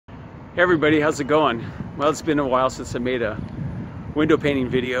Hey everybody, how's it going? Well, it's been a while since I made a window painting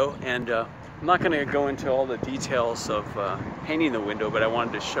video, and I'm not going to go into all the details of painting the window, but I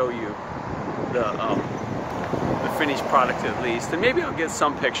wanted to show you the finished product at least, and maybe I'll get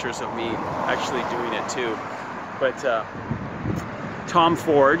some pictures of me actually doing it too. But Tom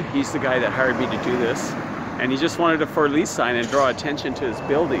Ford, he's the guy that hired me to do this, and he just wanted a for lease sign and draw attention to his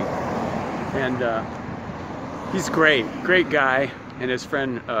building, and he's great guy, and his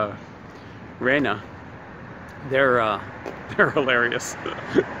friend Rena, they're hilarious.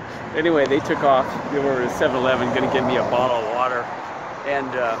 Anyway, they took off. They were at 7-Eleven, going to give me a bottle of water,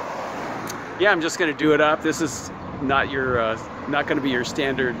 and yeah, I'm just going to do it up. This is not going to be your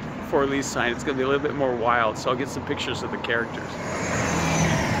standard for lease sign. It's going to be a little bit more wild, so I'll get some pictures of the characters.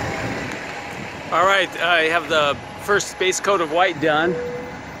 All right, I have the first base coat of white done,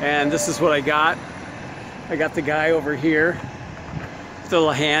 and this is what I got. I got the guy over here.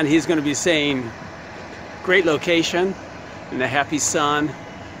 Little hand, he's going to be saying great location and the happy sun,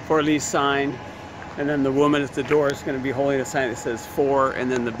 for lease sign, and then the woman at the door is going to be holding a sign that says for, and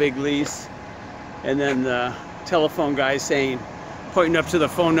then the big lease, and then the telephone guy saying, pointing up to the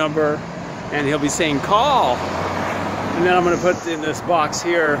phone number, and he'll be saying call, and then I'm going to put in this box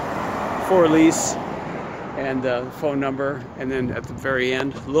here for lease and the phone number, and then at the very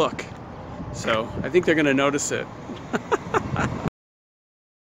end look. So I think they're going to notice it.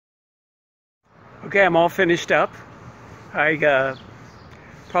 Okay, I'm all finished up. I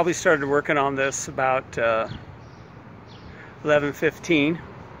probably started working on this about 11:15,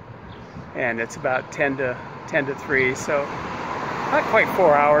 and it's about 10 to 3, so not quite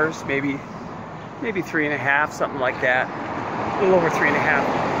 4 hours, maybe 3.5, something like that, a little over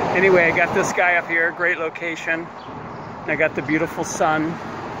 3.5. Anyway, I got this guy up here, great location. I got the beautiful sun,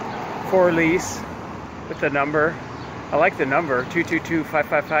 for lease, with the number. I like the number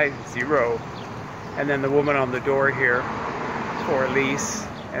 222-5550. And then the woman on the door here, for lease,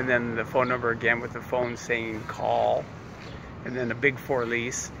 and then the phone number again with the phone saying call, and then a big for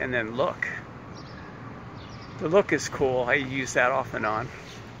lease, and then look. The look is cool. I use that off and on.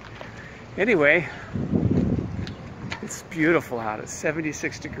 Anyway, it's beautiful out. It's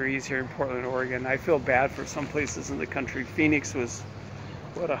 76 degrees here in Portland, Oregon. I feel bad for some places in the country. Phoenix was,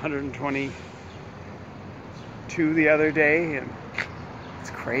 what, 122 the other day, and it's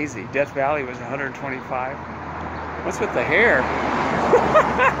crazy. Death Valley was 125. What's with the hair?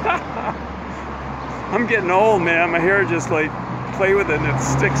 I'm getting old, man. My hair just like play with it and it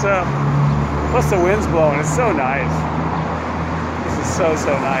sticks up. Plus the wind's blowing. It's so nice. This is so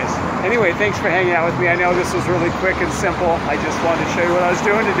nice. Anyway, thanks for hanging out with me. I know this was really quick and simple. I just wanted to show you what I was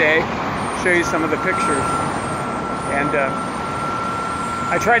doing today. Show you some of the pictures. And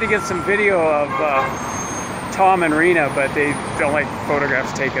I tried to get some video of Tom and Rena, but they don't like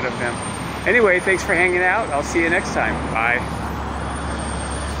photographs taken of them. Anyway, thanks for hanging out. I'll see you next time. Bye.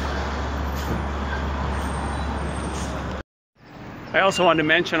 I also wanted to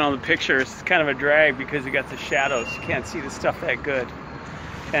mention on the pictures, it's kind of a drag because you got the shadows. You can't see the stuff that good.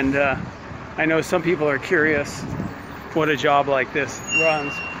 And I know some people are curious what a job like this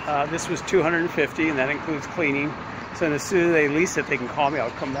runs. This was $250, and that includes cleaning. So as soon as they lease it, they can call me. I'll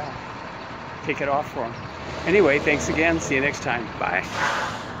come down, take it off for them. Anyway, thanks again. See you next time. Bye.